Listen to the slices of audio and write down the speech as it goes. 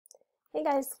Hey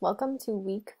guys, welcome to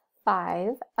week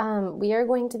 5. We are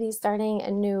going to be starting a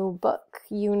new book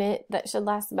unit that should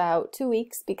last about 2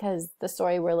 weeks because the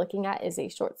story we're looking at is a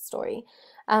short story.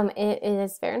 It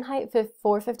is Fahrenheit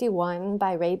 451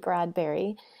 by Ray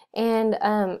Bradbury, and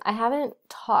I haven't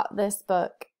taught this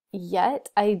book yet.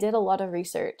 I did a lot of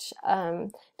research to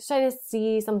try to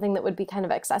see something that would be kind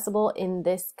of accessible in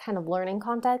this kind of learning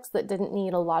context that didn't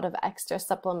need a lot of extra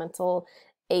supplemental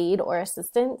aid or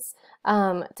assistance.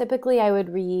 Typically, I would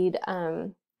read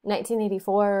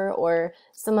 1984 or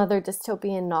some other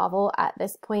dystopian novel at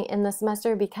this point in the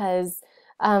semester because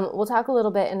we'll talk a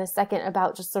little bit in a second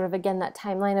about just sort of, again, that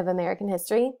timeline of American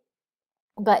history.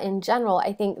 But in general,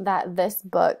 I think that this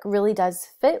book really does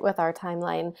fit with our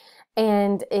timeline,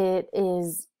 and it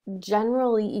is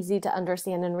generally easy to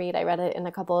understand and read. I read it in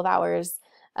a couple of hours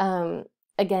um,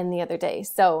 again the other day.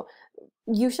 So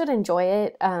you should enjoy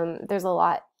it. There's a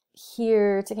lot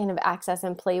here to kind of access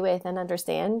and play with and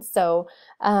understand. So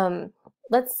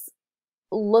let's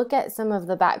look at some of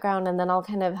the background and then I'll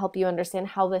kind of help you understand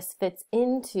how this fits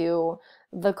into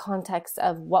the context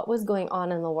of what was going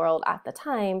on in the world at the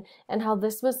time and how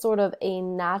this was sort of a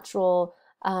natural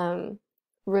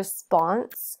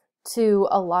response to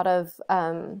a lot of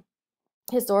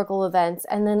historical events,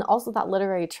 and then also that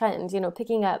literary trend,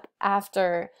 picking up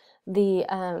after the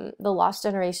lost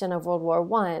generation of World War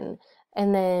One.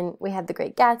 And then we had The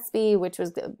Great Gatsby, which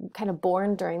was kind of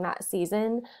born during that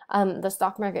season, the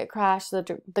stock market crash,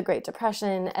 the Great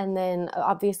Depression, and then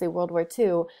obviously World War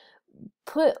II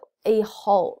put a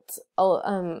halt,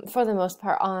 for the most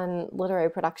part, on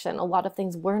literary production. A lot of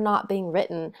things were not being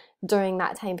written during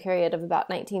that time period of about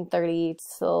 1930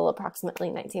 till approximately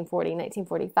 1940,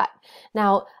 1945.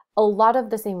 Now, a lot of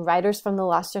the same writers from the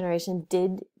last generation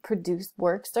did produce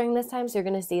works during this time. So you're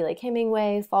going to see like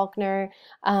Hemingway, Faulkner,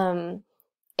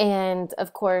 and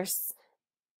of course,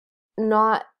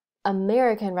 not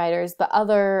American writers, but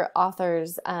other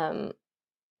authors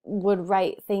would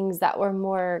write things that were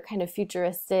more kind of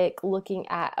futuristic, looking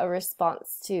at a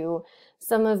response to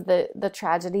some of the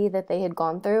tragedy that they had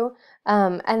gone through.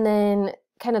 And then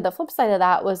kind of the flip side of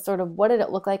that was sort of what did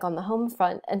it look like on the home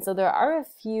front. And so there are a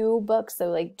few books, so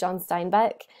like John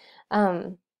Steinbeck.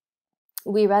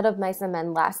 We read Of Mice and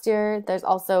Men last year. There's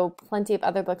also plenty of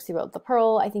other books. He wrote The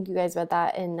Pearl. I think you guys read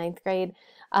that in ninth grade.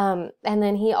 And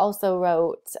then he also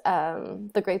wrote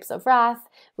The Grapes of Wrath,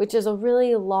 which is a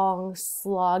really long,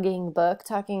 slogging book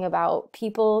talking about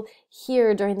people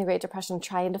here during the Great Depression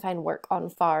trying to find work on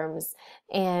farms.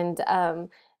 And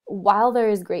while there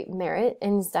is great merit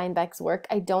in Steinbeck's work,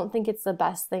 I don't think it's the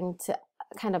best thing to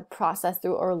kind of process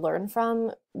through or learn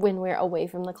from when we're away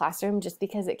from the classroom, just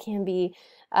because it can be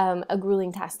a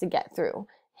grueling task to get through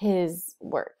his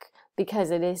work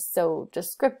because it is so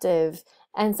descriptive.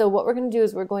 And so what we're going to do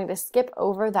is we're going to skip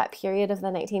over that period of the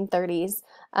 1930s,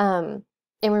 and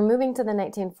we're moving to the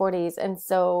 1940s. And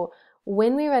so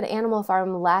when we read Animal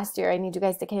Farm last year, I need you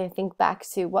guys to kind of think back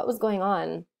to what was going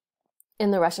on in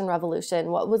the Russian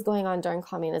Revolution, what was going on during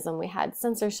communism. We had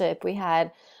censorship, we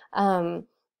had a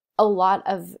lot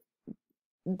of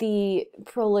the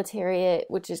proletariat,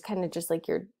 which is kind of just like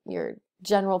your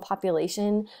general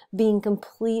population, being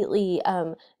completely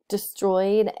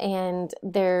destroyed and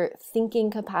their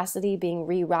thinking capacity being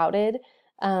rerouted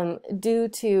due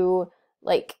to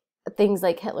like things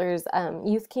like Hitler's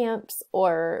youth camps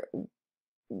or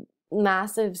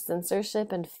massive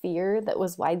censorship and fear that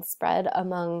was widespread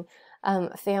among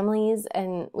families.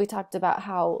 And we talked about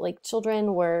how like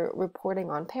children were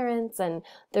reporting on parents, and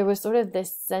there was sort of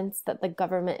this sense that the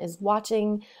government is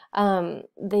watching.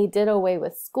 They did away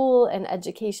with school and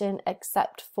education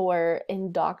except for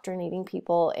indoctrinating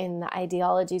people in the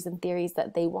ideologies and theories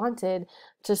that they wanted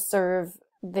to serve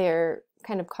their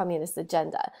kind of communist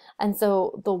agenda. And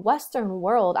so the Western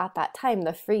world at that time,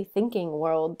 the free thinking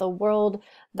world, the world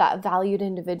that valued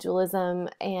individualism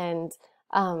and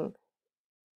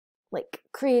like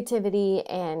creativity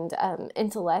and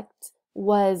intellect,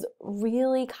 was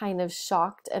really kind of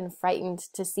shocked and frightened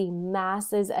to see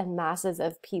masses and masses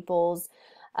of people's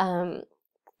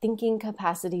thinking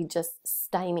capacity just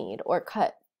stymied or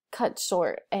cut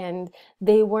short, and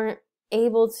they weren't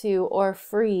able to or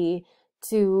free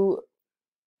to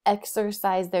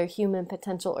exercise their human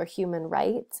potential or human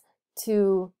right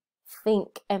to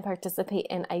think and participate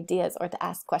in ideas or to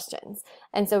ask questions.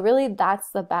 And so really that's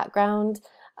the background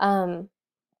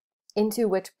into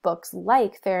which books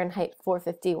like Fahrenheit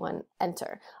 451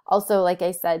 enter. Also, like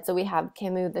I said, so we have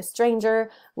Camus' The Stranger.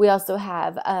 We also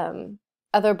have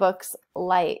other books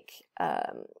like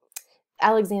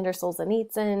Alexander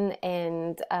Solzhenitsyn,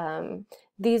 and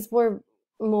these were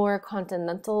more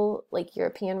continental, like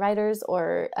European writers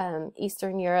or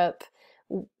Eastern Europe,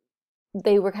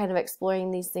 they were kind of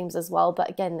exploring these themes as well. But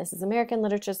again, this is American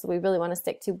literature, so we really want to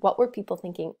stick to what were people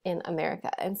thinking in America.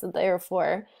 And so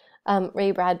therefore,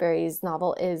 Ray Bradbury's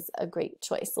novel is a great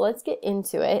choice. So let's get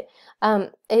into it.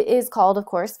 It is called, of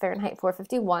course, Fahrenheit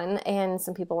 451, and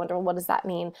some people wonder, well, what does that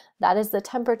mean? That is the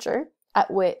temperature at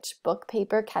which book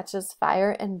paper catches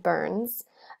fire and burns.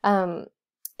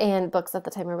 And books at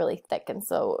the time were really thick, and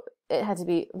so it had to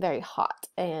be very hot.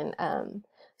 And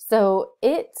so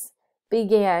it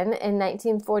began in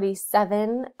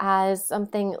 1947 as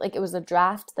something like, it was a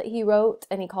draft that he wrote,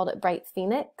 and he called it Bright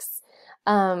Phoenix.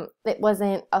 It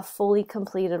wasn't a fully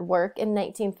completed work in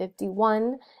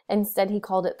 1951. Instead, he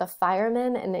called it The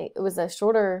Fireman, and it was a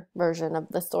shorter version of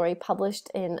the story published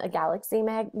in a Galaxy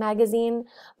magazine.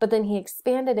 But then he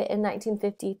expanded it in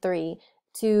 1953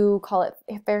 to call it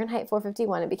Fahrenheit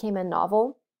 451. It became a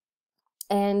novel.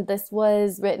 And this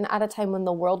was written at a time when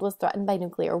the world was threatened by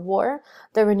nuclear war.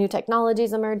 There were new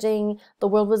technologies emerging. The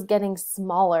world was getting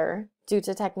smaller due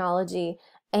to technology.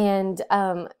 And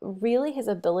really his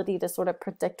ability to sort of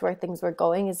predict where things were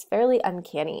going is fairly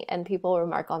uncanny. And people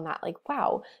remark on that, like,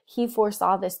 wow, he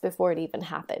foresaw this before it even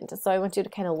happened. So I want you to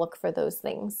kind of look for those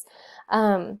things.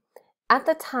 At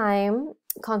the time,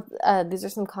 these are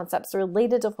some concepts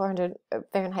related to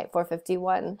Fahrenheit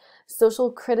 451. Social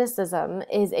criticism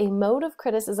is a mode of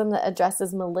criticism that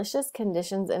addresses malicious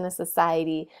conditions in a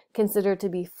society considered to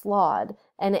be flawed,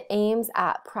 and it aims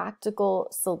at practical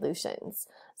solutions.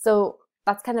 So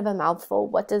that's kind of a mouthful.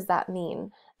 What does that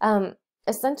mean?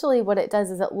 Essentially, what it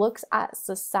does is it looks at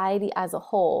society as a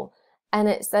whole, and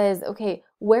it says, okay,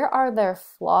 where are there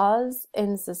flaws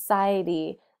in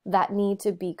society that need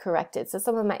to be corrected? So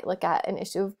someone might look at an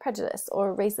issue of prejudice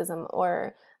or racism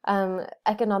or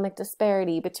economic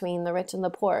disparity between the rich and the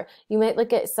poor. You might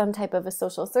look at some type of a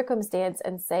social circumstance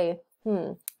and say,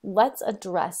 let's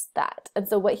address that. And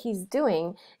so what he's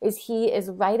doing is he is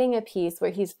writing a piece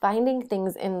where he's finding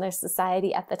things in their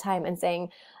society at the time and saying,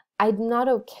 I'm not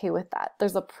okay with that.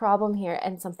 There's a problem here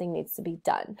and something needs to be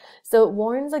done. So it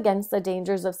warns against the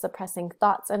dangers of suppressing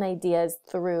thoughts and ideas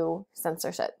through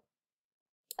censorship.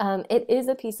 It is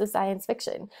a piece of science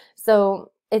fiction.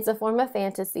 So it's a form of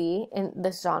fantasy in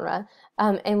this genre,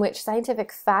 in which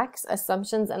scientific facts,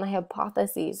 assumptions, and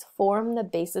hypotheses form the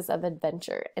basis of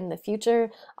adventure in the future,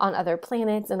 on other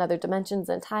planets and other dimensions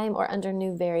in time, or under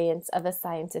new variants of a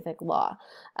scientific law.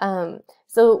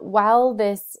 So while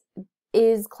this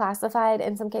is classified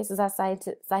in some cases as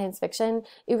science fiction,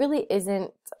 it really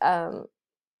isn't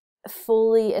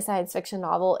fully a science fiction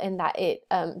novel in that it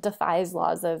defies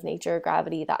laws of nature,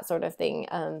 gravity, that sort of thing,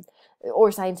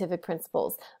 or scientific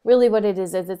principles. Really what it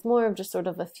is it's more of just sort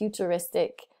of a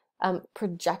futuristic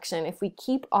projection. If we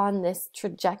keep on this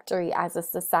trajectory as a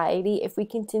society, if we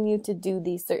continue to do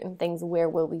these certain things, where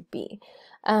will we be?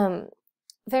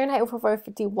 Fahrenheit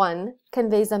 451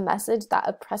 conveys a message that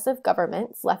oppressive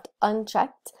governments left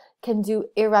unchecked can do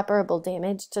irreparable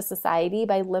damage to society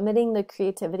by limiting the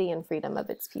creativity and freedom of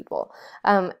its people.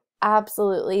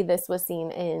 Absolutely, this was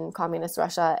seen in communist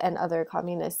Russia and other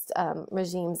communist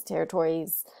regimes,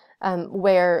 territories,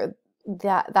 where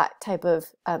that type of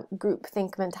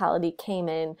groupthink mentality came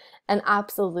in and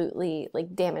absolutely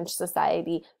like damaged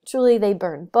society. Truly, they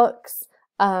burned books.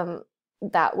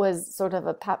 That was sort of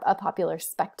a popular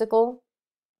spectacle.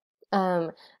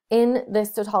 In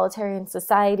this totalitarian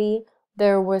society,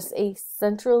 there was a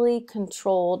centrally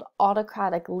controlled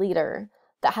autocratic leader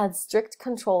that had strict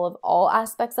control of all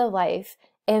aspects of life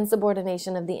and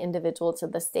subordination of the individual to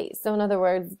the state. So in other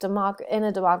words, in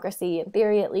a democracy, in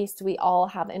theory at least, we all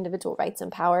have individual rights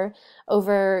and power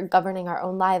over governing our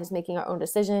own lives, making our own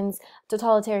decisions.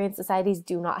 Totalitarian societies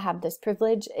do not have this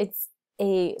privilege. It's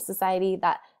a society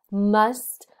that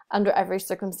must, under every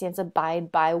circumstance,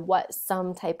 abide by what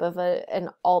some type of an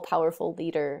all-powerful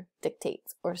leader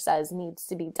dictates or says needs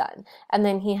to be done. And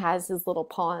then he has his little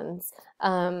pawns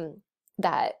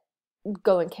that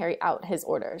go and carry out his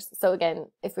orders. So again,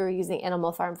 if we were using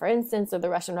Animal Farm, for instance, or the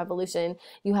Russian Revolution,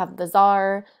 you have the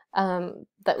Tsar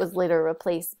that was later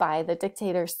replaced by the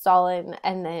dictator Stalin,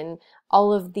 and then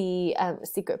all of the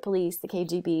secret police, the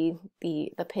KGB,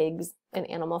 the pigs in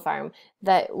Animal Farm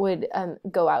that would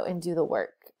go out and do the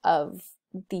work of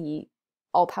the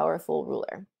all-powerful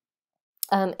ruler.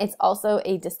 It's also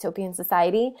a dystopian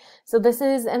society. So this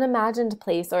is an imagined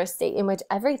place or a state in which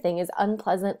everything is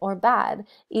unpleasant or bad,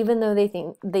 even though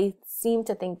they seem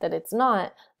to think that it's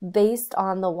not, based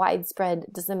on the widespread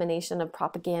dissemination of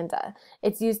propaganda.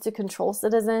 It's used to control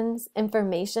citizens.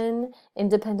 Information,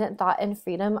 independent thought, and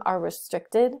freedom are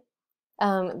restricted.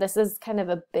 This is kind of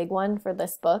a big one for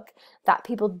this book, that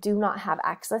people do not have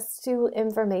access to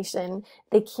information.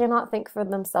 They cannot think for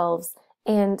themselves,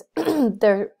 and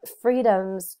their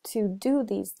freedoms to do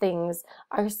these things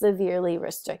are severely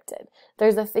restricted.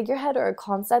 There's a figurehead or a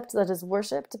concept that is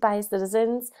worshipped by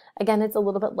citizens. Again, it's a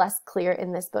little bit less clear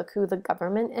in this book who the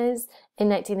government is. In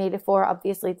 1984,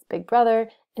 obviously it's Big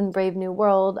Brother. In Brave New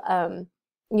World,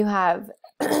 you have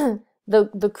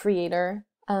the creator,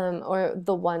 or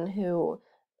the one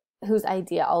whose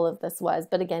idea all of this was.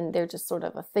 But again, they're just sort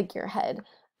of a figurehead.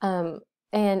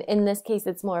 And in this case,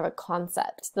 it's more of a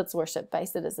concept that's worshipped by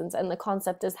citizens, and the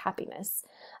concept is happiness.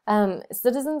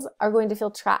 Citizens are going to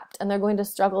feel trapped, and they're going to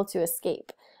struggle to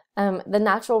escape. The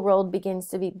natural world begins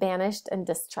to be banished and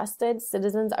distrusted.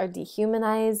 Citizens are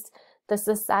dehumanized. The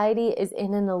society is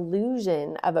in an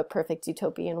illusion of a perfect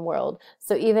utopian world.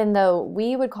 So even though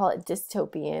we would call it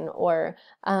dystopian or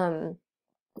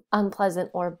unpleasant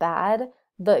or bad,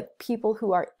 the people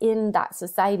who are in that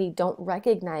society don't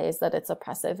recognize that it's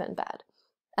oppressive and bad.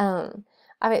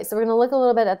 Okay, so we're going to look a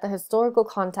little bit at the historical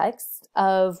context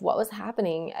of what was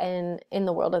happening in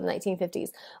the world of the 1950s.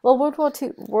 Well,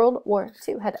 World War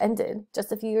II had ended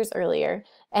just a few years earlier,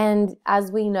 and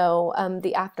as we know,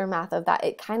 the aftermath of that,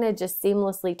 it kind of just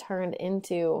seamlessly turned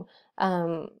into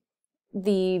the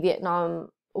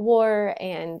Vietnam War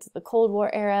and the Cold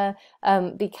War era,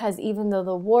 because even though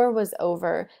the war was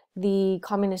over, the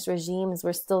communist regimes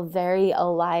were still very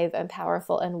alive and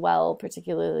powerful and well,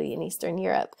 particularly in Eastern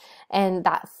Europe. And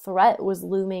that threat was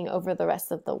looming over the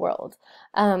rest of the world.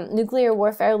 Nuclear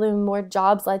warfare loomed, more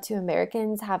jobs led to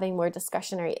Americans having more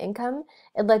discretionary income.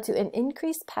 It led to an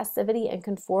increased passivity and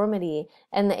conformity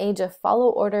in the age of follow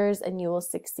orders and you will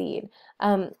succeed.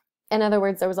 In other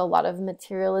words, there was a lot of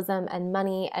materialism and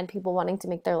money and people wanting to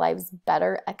make their lives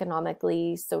better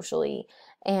economically, socially.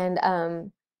 And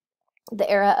the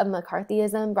era of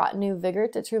McCarthyism brought new vigor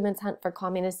to Truman's hunt for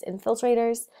communist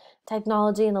infiltrators.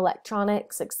 Technology and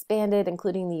electronics expanded,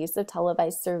 including the use of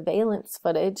televised surveillance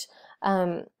footage,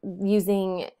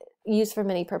 used for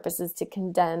many purposes to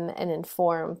condemn and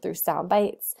inform through sound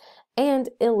bites. And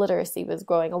illiteracy was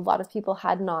growing. A lot of people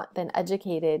had not been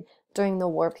educated during the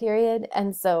war period,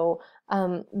 and so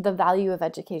the value of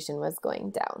education was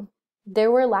going down.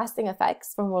 There were lasting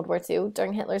effects from World War II.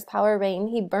 During Hitler's power reign,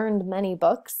 he burned many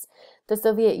books. The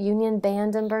Soviet Union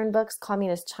banned and burned books.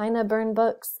 Communist China burned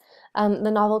books.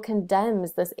 The novel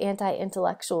condemns this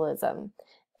anti-intellectualism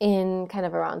in kind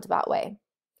of a roundabout way.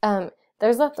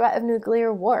 There's a threat of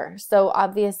nuclear war. So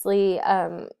obviously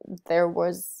there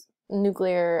was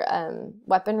nuclear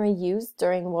weaponry used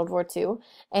during World War II.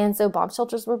 And so bomb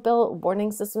shelters were built,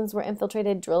 warning systems were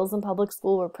infiltrated, drills in public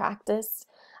school were practiced.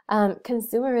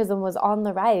 Consumerism was on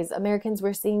the rise. Americans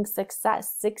were seeing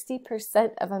success.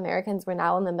 60% of Americans were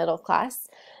now in the middle class.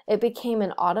 It became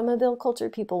an automobile culture.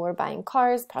 People were buying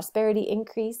cars. Prosperity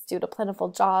increased due to plentiful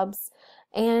jobs.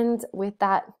 And with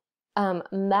that,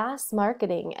 mass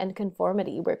marketing and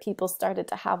conformity, where people started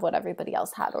to have what everybody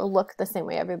else had or look the same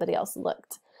way everybody else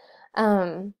looked.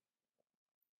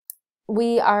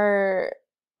 We are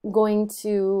going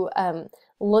to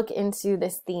look into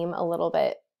this theme a little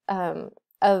bit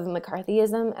of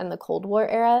McCarthyism and the Cold War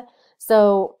era.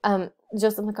 So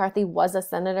Joseph McCarthy was a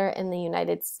senator in the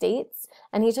United States,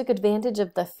 and he took advantage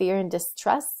of the fear and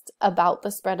distrust about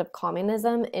the spread of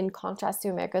communism in contrast to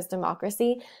America's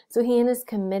democracy. So he and his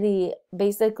committee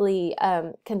basically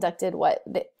conducted what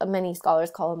many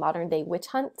scholars call a modern-day witch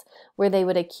hunt, where they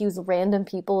would accuse random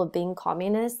people of being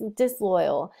communists,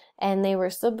 disloyal, and they were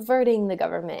subverting the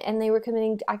government, and they were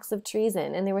committing acts of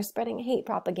treason, and they were spreading hate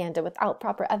propaganda without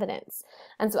proper evidence.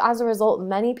 And so as a result,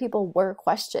 many people were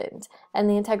questioned, and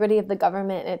the integrity of the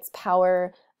government and its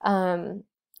power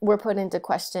were put into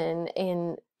question,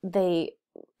 and they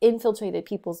infiltrated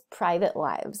people's private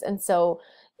lives. And so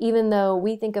even though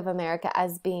we think of America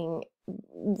as being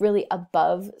really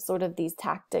above sort of these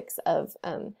tactics of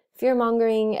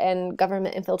fear-mongering and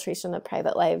government infiltration of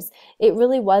private lives, it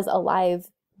really was alive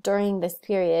during this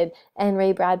period. And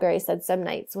Ray Bradbury said, "Some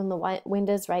nights when the wind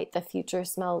is right, the future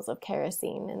smells of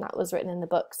kerosene," and that was written in the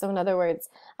book. So in other words,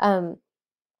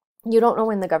 you don't know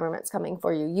when the government's coming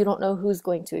for you. You don't know who's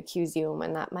going to accuse you and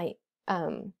when that might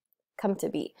come to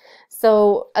be.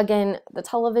 So again, the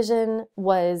television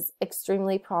was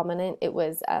extremely prominent. It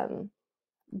was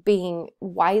being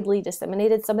widely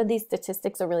disseminated. Some of these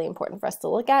statistics are really important for us to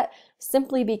look at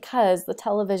simply because the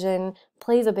television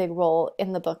plays a big role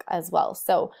in the book as well.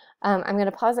 So I'm going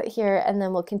to pause it here and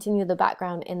then we'll continue the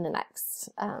background in the next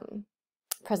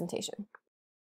presentation.